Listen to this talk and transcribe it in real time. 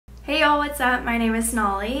Hey y'all, what's up? My name is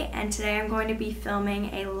Sonali, and today I'm going to be filming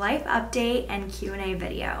a life update and Q&A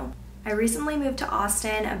video. I recently moved to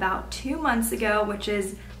Austin about 2 months ago, which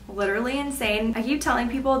is literally insane. I keep telling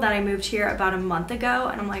people that I moved here about a month ago,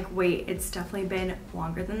 and I'm like, wait, it's definitely been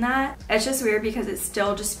longer than that. It's just weird because it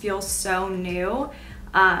still just feels so new.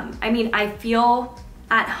 I mean, I feel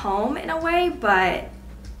at home in a way, but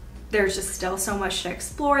there's just still so much to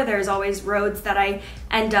explore. There's always roads that I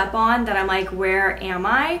end up on that I'm like, where am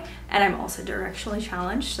I? And I'm also directionally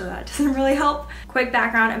challenged, so that doesn't really help. Quick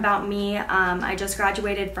background about me. I just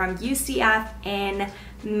graduated from UCF in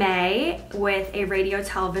May with a radio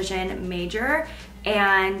television major,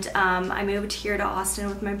 and I moved here to Austin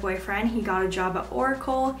with my boyfriend. He got a job at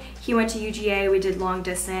Oracle. He went to UGA. We did long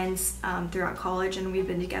distance throughout college, and we've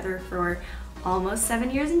been together for almost 7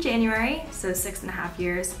 years in January, so 6.5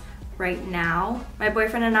 years right now. My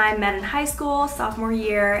boyfriend and I met in high school, sophomore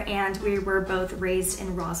year, and we were both raised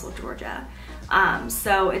in Roswell, Georgia.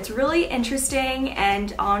 So it's really interesting,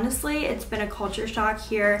 and honestly, it's been a culture shock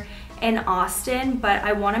here in Austin, but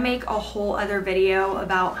I want to make a whole other video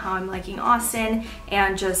about how I'm liking Austin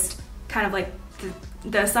and just kind of like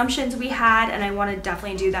the assumptions we had, and I want to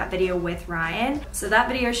definitely do that video with Ryan. So that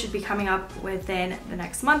video should be coming up within the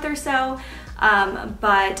next month or so.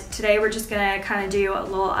 But today we're just gonna kind of do a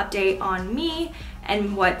little update on me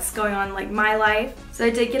and what's going on like my life. So I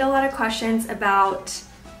did get a lot of questions about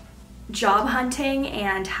job hunting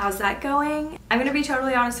and how's that going. I'm gonna be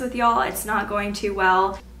totally honest with y'all, it's not going too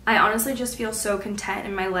well. I honestly just feel so content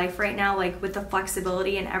in my life right now, like with the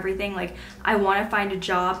flexibility and everything. Like, I want to find a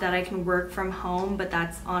job that I can work from home, but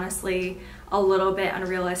that's honestly a little bit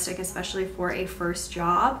unrealistic, especially for a first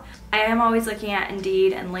job. I am always looking at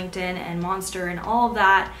Indeed and LinkedIn and Monster and all of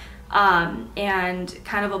that, and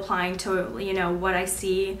kind of applying to, you know, what I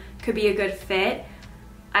see could be a good fit.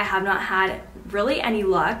 I have not had really any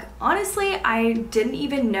luck. Honestly, I didn't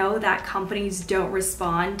even know that companies don't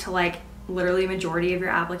respond to like literally majority of your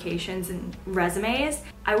applications and resumes.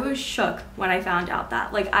 I was shook when I found out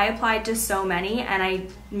that. Like, I applied to so many and I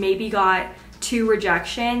maybe got 2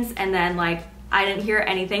 rejections, and then like I didn't hear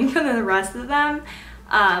anything from the rest of them.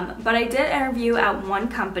 But I did interview at one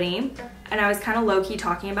company, and I was kind of low-key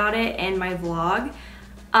talking about it in my vlog,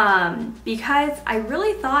 because I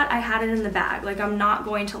really thought I had it in the bag. Like, I'm not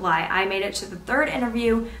going to lie. I made it to the 3rd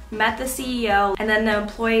interview, met the CEO, and then the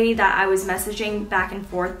employee that I was messaging back and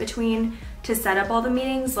forth between to set up all the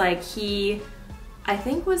meetings, like he, I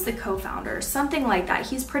think was the co-founder, something like that.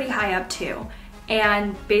 He's pretty high up too.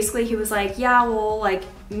 And basically he was like, yeah, we'll like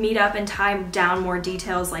meet up and tie down more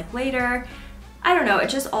details like later. I don't know, it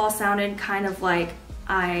just all sounded kind of like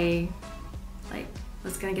I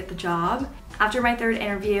was gonna get the job. After my 3rd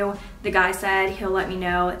interview, the guy said he'll let me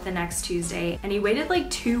know the next Tuesday, and he waited like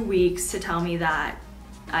 2 weeks to tell me that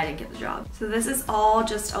I didn't get the job. So this is all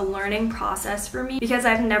just a learning process for me because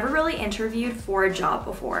I've never really interviewed for a job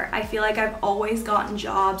before. I feel like I've always gotten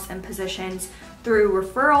jobs and positions through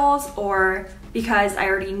referrals or because I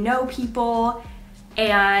already know people,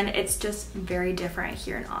 and it's just very different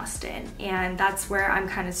here in Austin, and that's where I'm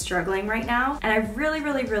kind of struggling right now. And I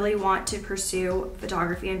really want to pursue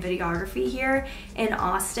photography and videography here in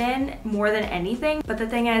Austin more than anything, but the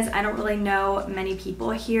thing is, I don't really know many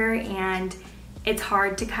people here, and it's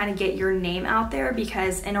hard to kind of get your name out there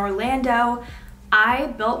because in Orlando, I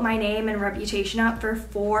built my name and reputation up for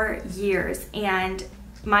 4 years, and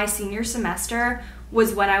my senior semester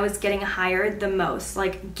was when I was getting hired the most,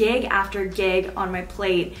 like gig after gig on my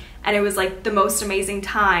plate, and it was like the most amazing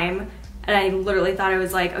time. And I literally thought I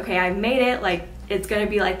was like, okay, I made it, like it's gonna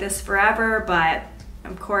be like this forever. But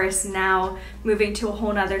of course, now moving to a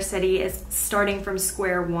whole nother city is starting from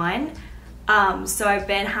square one. So I've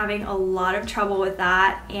been having a lot of trouble with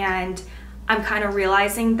that, and I'm kind of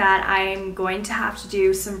realizing that I'm going to have to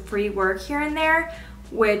do some free work here and there,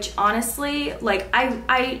 which honestly, like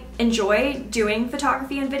I enjoy doing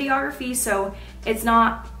photography and videography, so it's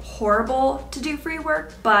not horrible to do free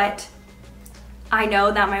work, but I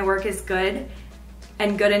know that my work is good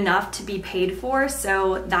and good enough to be paid for,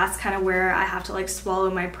 so that's kind of where I have to like swallow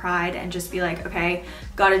my pride and just be like, okay,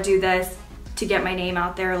 gotta do this to get my name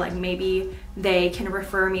out there. Like, maybe they can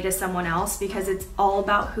refer me to someone else, because it's all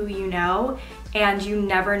about who you know, and you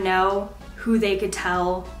never know who they could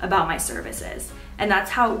tell about my services. And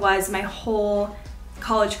that's how it was my whole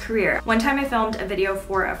college career. One time I filmed a video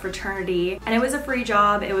for a fraternity, and it was a free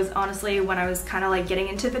job. It was honestly when I was kind of like getting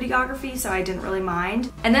into videography, so I didn't really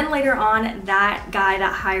mind. And then later on, that guy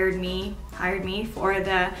that hired me for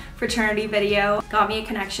the fraternity video got me a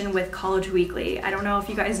connection with College Weekly. I don't know if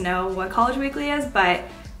you guys know what College Weekly is, but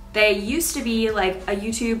They used to be like a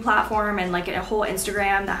YouTube platform and like a whole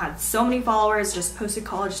Instagram that had so many followers, just posted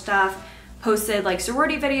college stuff, posted like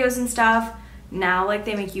sorority videos and stuff. Now like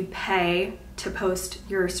they make you pay to post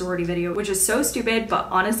your sorority video, which is so stupid, but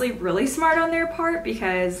honestly really smart on their part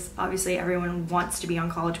because obviously everyone wants to be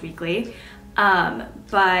on College Weekly.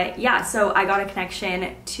 But yeah, so I got a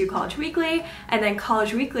connection to College Weekly, and then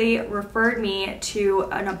College Weekly referred me to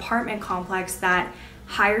an apartment complex that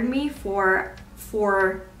hired me for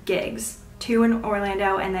 4 gigs, 2 in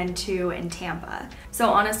Orlando and then 2 in Tampa. So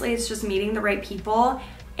honestly, it's just meeting the right people,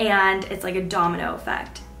 and it's like a domino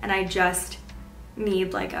effect, and I just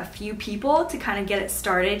need like a few people to kind of get it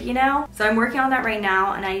started, you know? So I'm working on that right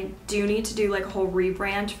now, and I do need to do like a whole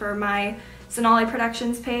rebrand for my Sonali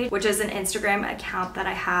Productions page, which is an Instagram account that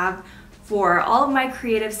I have for all of my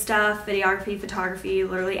creative stuff, videography, photography,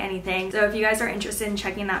 literally anything. So if you guys are interested in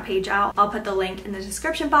checking that page out, I'll put the link in the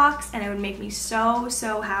description box, and it would make me so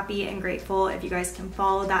happy and grateful if you guys can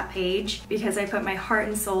follow that page, because I put my heart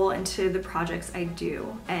and soul into the projects I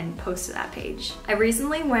do and post to that page. I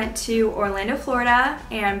recently went to Orlando, Florida,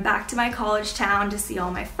 and back to my college town to see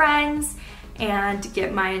all my friends and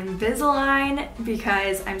get my Invisalign,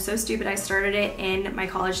 because I'm so stupid. I started it in my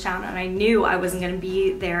college town and I knew I wasn't gonna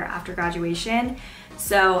be there after graduation.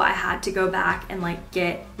 So I had to go back and like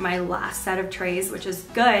get my last set of trays, which is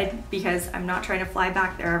good because I'm not trying to fly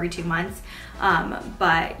back there every 2 months.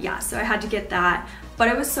 But yeah, so I had to get that. But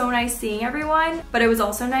it was so nice seeing everyone. But it was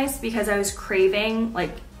also nice because I was craving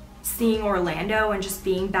like seeing Orlando and just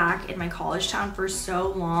being back in my college town for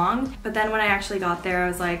so long. But then when I actually got there, I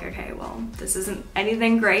was like, okay, well, this isn't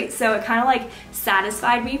anything great. So it kind of like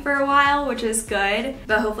satisfied me for a while, which is good.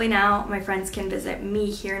 But hopefully now my friends can visit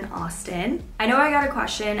me here in Austin. I know I got a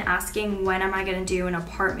question asking when am I gonna do an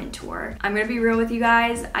apartment tour. I'm gonna be real with you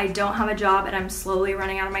guys. I don't have a job and I'm slowly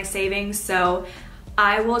running out of my savings. So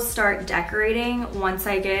I will start decorating once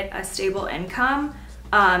I get a stable income.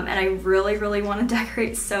 And I really want to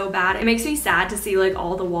decorate so bad. It makes me sad to see like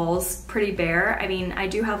all the walls pretty bare. I mean, I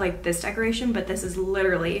do have like this decoration, but this is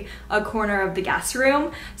literally a corner of the guest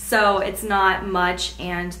room, so it's not much,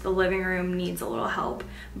 and the living room needs a little help.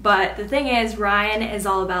 But the thing is, Ryan is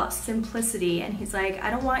all about simplicity, and he's like, I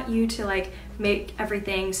don't want you to like make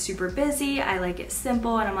everything super busy. I like it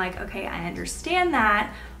simple. And I'm like, okay, I understand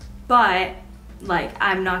that, but like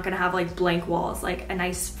I'm not gonna have like blank walls. Like a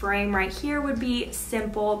nice frame right here would be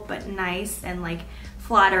simple but nice and like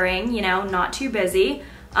flattering, you know, not too busy.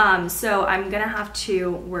 So I'm gonna have to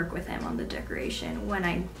work with him on the decoration when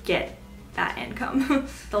I get that income.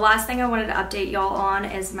 The last thing I wanted to update y'all on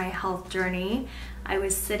is my health journey. I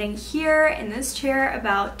was sitting here in this chair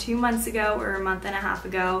about 2 months ago or a month and a half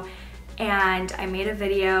ago, and I made a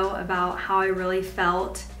video about how I really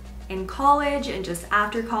felt in college and just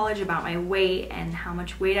after college about my weight and how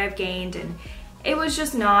much weight I've gained, and it was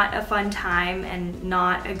just not a fun time and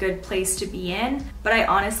not a good place to be in. But I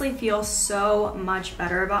honestly feel so much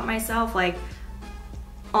better about myself, like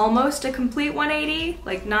almost a complete 180,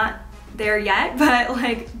 like not there yet, but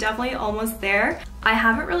like definitely almost there. I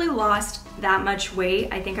haven't really lost that much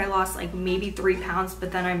weight. I think I lost like maybe 3 pounds,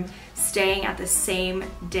 but then I'm staying at the same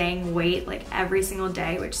dang weight like every single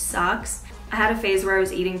day, which sucks. I had a phase where I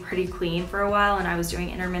was eating pretty clean for a while and I was doing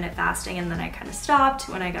intermittent fasting, and then I kind of stopped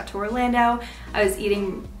when I got to Orlando. I was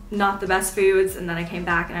eating not the best foods, and then I came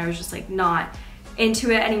back and I was just like not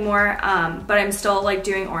into it anymore. But I'm still like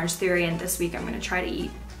doing Orange Theory, and this week I'm gonna try to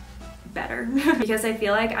eat better because I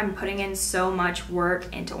feel like I'm putting in so much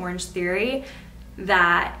work into Orange Theory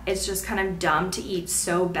that it's just kind of dumb to eat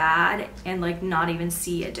so bad and like not even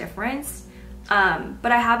see a difference.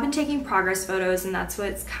 But I have been taking progress photos, and that's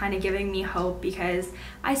what's kind of giving me hope, because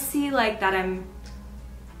I see like that I'm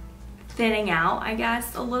thinning out, I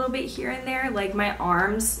guess, a little bit here and there. Like my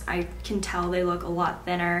arms, I can tell they look a lot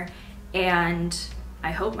thinner, and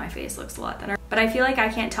I hope my face looks a lot thinner. But I feel like I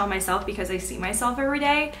can't tell myself because I see myself every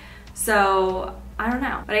day. So I don't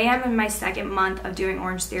know. But I am in my 2nd month of doing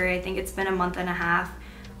Orange Theory. I think it's been a month and a half.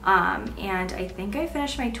 And I think I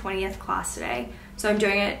finished my 20th class today. So I'm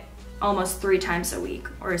doing it almost 3 times a week,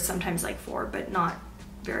 or sometimes like 4, but not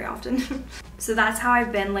very often. So that's how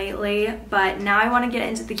I've been lately. But now I want to get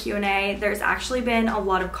into the Q&A. There's actually been a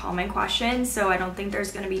lot of comment questions, so I don't think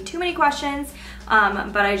there's going to be too many questions,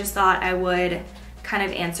 but I just thought I would kind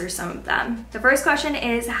of answer some of them. The first question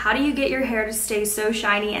is, how do you get your hair to stay so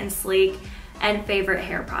shiny and sleek, and favorite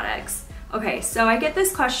hair products? Okay, so I get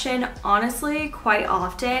this question honestly quite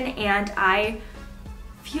often, and I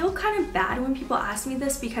feel kind of bad when people ask me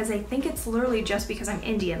this because I think it's literally just because I'm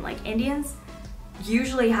Indian. Like Indians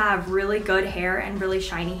usually have really good hair and really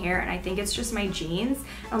shiny hair, and I think it's just my genes.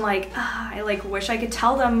 I'm like, I like wish I could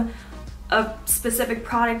tell them a specific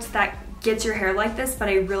product that gets your hair like this, but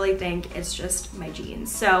I really think it's just my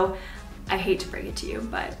genes. So I hate to break it to you,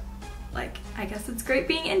 but like, I guess it's great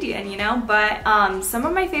being Indian, you know? But some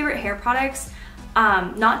of my favorite hair products,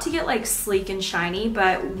 not to get like sleek and shiny,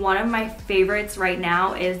 but one of my favorites right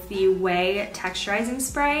now is the Way texturizing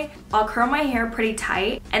spray. I'll curl my hair pretty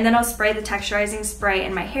tight and then I'll spray the texturizing spray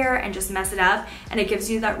in my hair and just mess it up, and it gives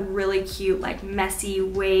you that really cute like messy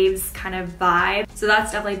waves kind of vibe. So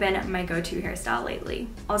that's definitely been my go-to hairstyle lately.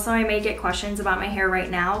 Also, I may get questions about my hair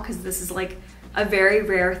right now because this is like a very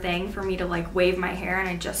rare thing for me to like wave my hair, and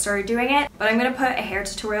I just started doing it. But I'm gonna put a hair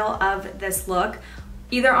tutorial of this look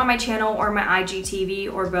either on my channel or my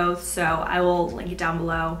IGTV or both, so I will link it down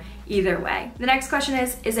below either way. The next question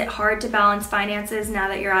is it hard to balance finances now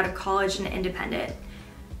that you're out of college and independent?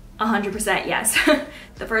 100% yes.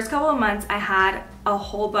 The first couple of months I had a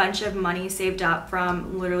whole bunch of money saved up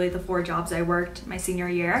from literally the 4 jobs I worked my senior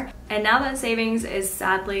year. And now that savings is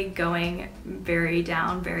sadly going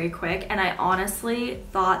down very quick. And I honestly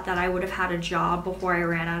thought that I would have had a job before I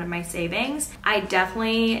ran out of my savings. I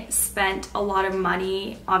definitely spent a lot of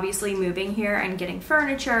money, obviously moving here and getting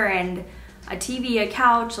furniture and a TV, a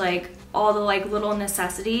couch, like all the like little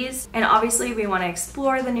necessities. And obviously we want to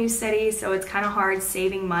explore the new city, so it's kind of hard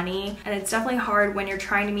saving money, and it's definitely hard when you're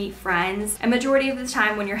trying to meet friends. And majority of the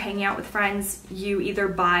time when you're hanging out with friends, you either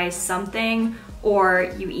buy something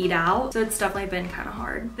or you eat out, so it's definitely been kind of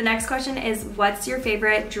hard. The next question is, what's your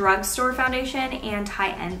favorite drugstore foundation and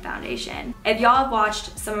high-end foundation? If y'all have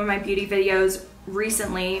watched some of my beauty videos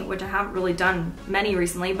recently, which I haven't really done many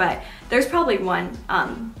recently, but there's probably one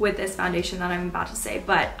with this foundation that I'm about to say,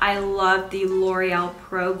 but I love the L'Oreal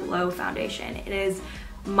Pro Glow foundation. It is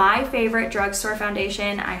my favorite drugstore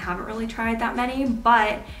foundation. I haven't really tried that many,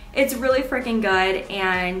 but it's really freaking good.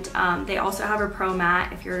 And they also have a pro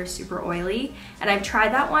matte if you're super oily, and I've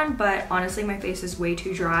tried that one, but honestly my face is way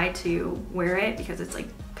too dry to wear it because it's like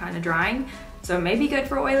kind of drying. So it may be good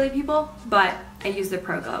for oily people, but I use the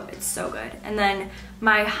Pro Glow. It's so good. And then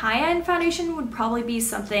my high-end foundation would probably be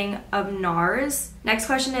something of NARS. Next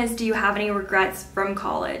question is, do you have any regrets from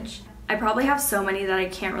college? I probably have so many that I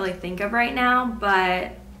can't really think of right now,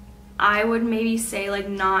 but I would maybe say like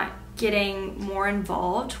not getting more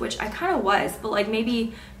involved, which I kind of was, but like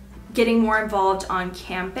maybe getting more involved on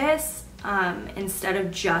campus instead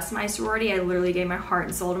of just my sorority. I literally gave my heart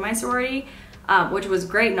and soul to my sorority. Which was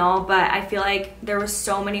great and all, but I feel like there was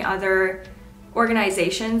so many other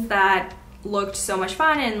organizations that looked so much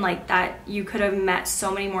fun, and like that you could have met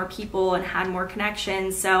so many more people and had more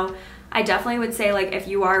connections. So I definitely would say, like, if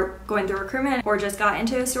you are going through recruitment or just got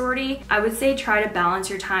into a sorority, I would say try to balance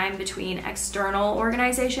your time between external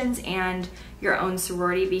organizations and your own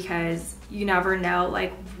sorority, because you never know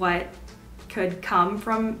like what could come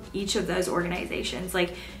from each of those organizations.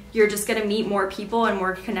 Like, you're just gonna meet more people and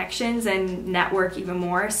more connections and network even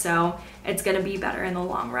more, so it's gonna be better in the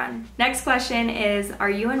long run. Next question is, are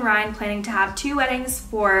you and Ryan planning to have 2 weddings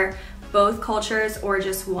for both cultures or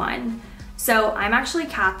just one? So I'm actually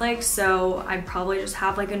Catholic, so I'd probably just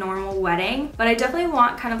have like a normal wedding, but I definitely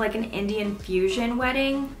want kind of like an Indian fusion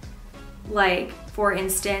wedding. Like, for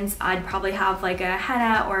instance, I'd probably have like a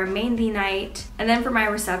henna or a mehndi night. And then for my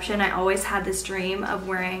reception, I always had this dream of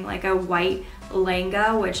wearing like a white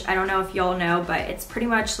lehenga, which I don't know if y'all know, but it's pretty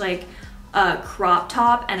much like a crop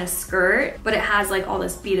top and a skirt, but it has like all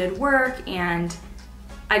this beaded work, and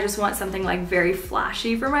I just want something like very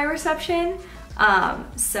flashy for my reception.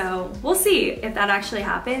 So we'll see if that actually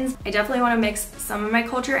happens. I definitely want to mix some of my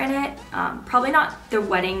culture in it. Probably not the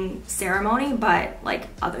wedding ceremony, but like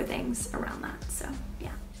other things around that. So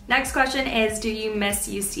yeah. Next question is, do you miss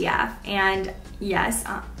UCF? And yes,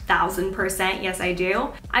 1000% yes I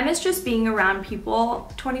do. I miss just being around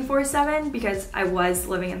people 24/7 because I was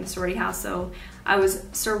living in the sorority house, so I was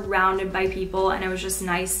surrounded by people and it was just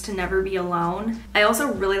nice to never be alone. I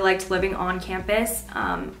also really liked living on campus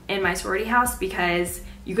in my sorority house because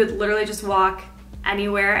you could literally just walk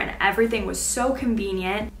anywhere and everything was so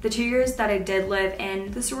convenient. The 2 years that I did live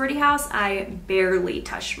in the sorority house, I barely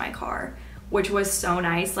touched my car, which was so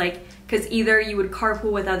nice. Like, because either you would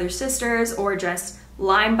carpool with other sisters or just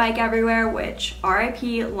Lime bike everywhere, which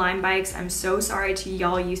RIP Lime bikes. I'm so sorry to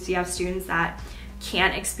y'all UCF students that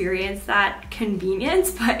can't experience that convenience,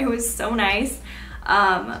 but it was so nice.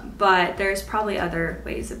 But there's probably other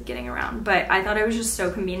ways of getting around, but I thought it was just so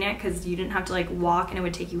convenient because you didn't have to like walk and it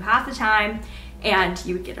would take you half the time. and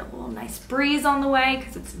you would get a little nice breeze on the way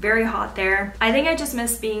because it's very hot there. I think I just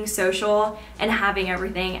miss being social and having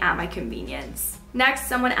everything at my convenience. Next,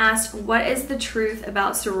 someone asked, what is the truth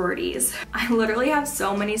about sororities? I literally have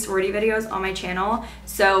so many sorority videos on my channel,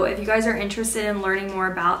 so if you guys are interested in learning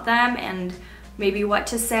more about them and maybe what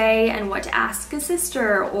to say and what to ask a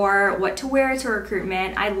sister or what to wear to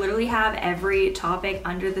recruitment, I literally have every topic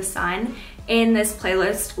under the sun in this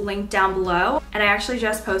playlist linked down below. And I actually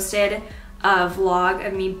just posted a vlog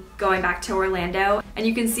of me going back to Orlando, and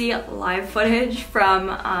you can see live footage from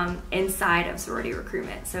inside of sorority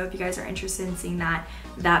recruitment. So if you guys are interested in seeing that,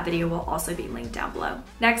 that video will also be linked down below.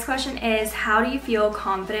 Next question is, how do you feel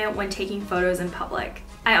confident when taking photos in public?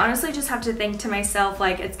 I honestly just have to think to myself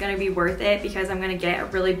like it's gonna be worth it because I'm gonna get a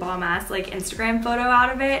really bomb ass like Instagram photo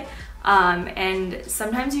out of it. And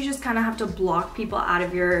sometimes you just kind of have to block people out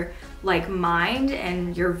of your like mind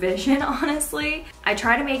and your vision, honestly. I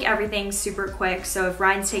try to make everything super quick, so if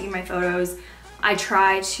Ryan's taking my photos, I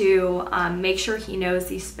try to make sure he knows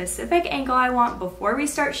the specific angle I want before we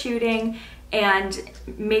start shooting, and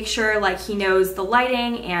make sure like he knows the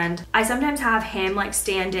lighting, and I sometimes have him like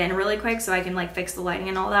stand in really quick so I can like fix the lighting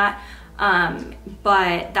and all that,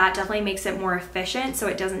 but that definitely makes it more efficient so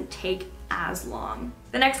it doesn't take as long.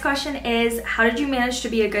 The next question is, how did you manage to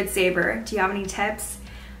be a good saver? Do you have any tips?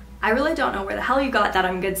 I really don't know where the hell you got that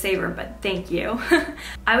I'm a good saver, but thank you.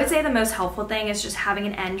 I would say the most helpful thing is just having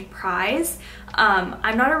an end prize.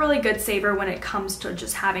 I'm not a really good saver when it comes to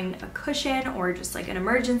just having a cushion or just like an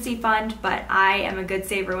emergency fund, but I am a good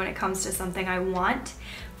saver when it comes to something I want.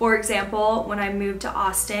 For example, when I moved to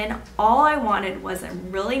Austin, all I wanted was a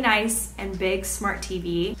really nice and big smart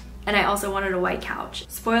TV, and I also wanted a white couch.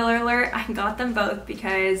 Spoiler alert, I got them both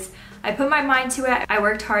because I put my mind to it. I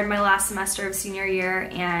worked hard my last semester of senior year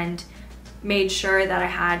and made sure that I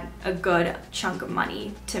had a good chunk of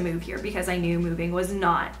money to move here because I knew moving was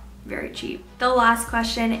not very cheap. The last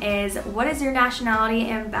question is, what is your nationality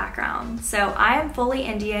and background? So I am fully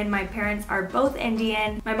Indian. My parents are both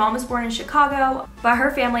Indian. My mom was born in Chicago, but her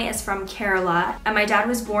family is from Kerala, and my dad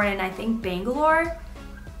was born in, I think, Bangalore,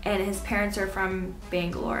 and his parents are from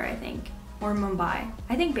Bangalore, I think, or Mumbai.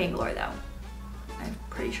 I think Bangalore though. I'm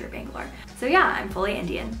pretty sure Bangalore. So yeah, I'm fully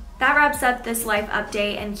Indian. That wraps up this life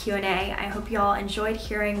update and Q&A. I hope y'all enjoyed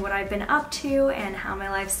hearing what I've been up to and how my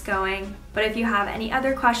life's going. But if you have any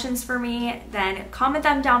other questions for me, then comment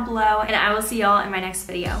them down below, and I will see y'all in my next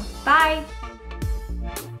video. Bye!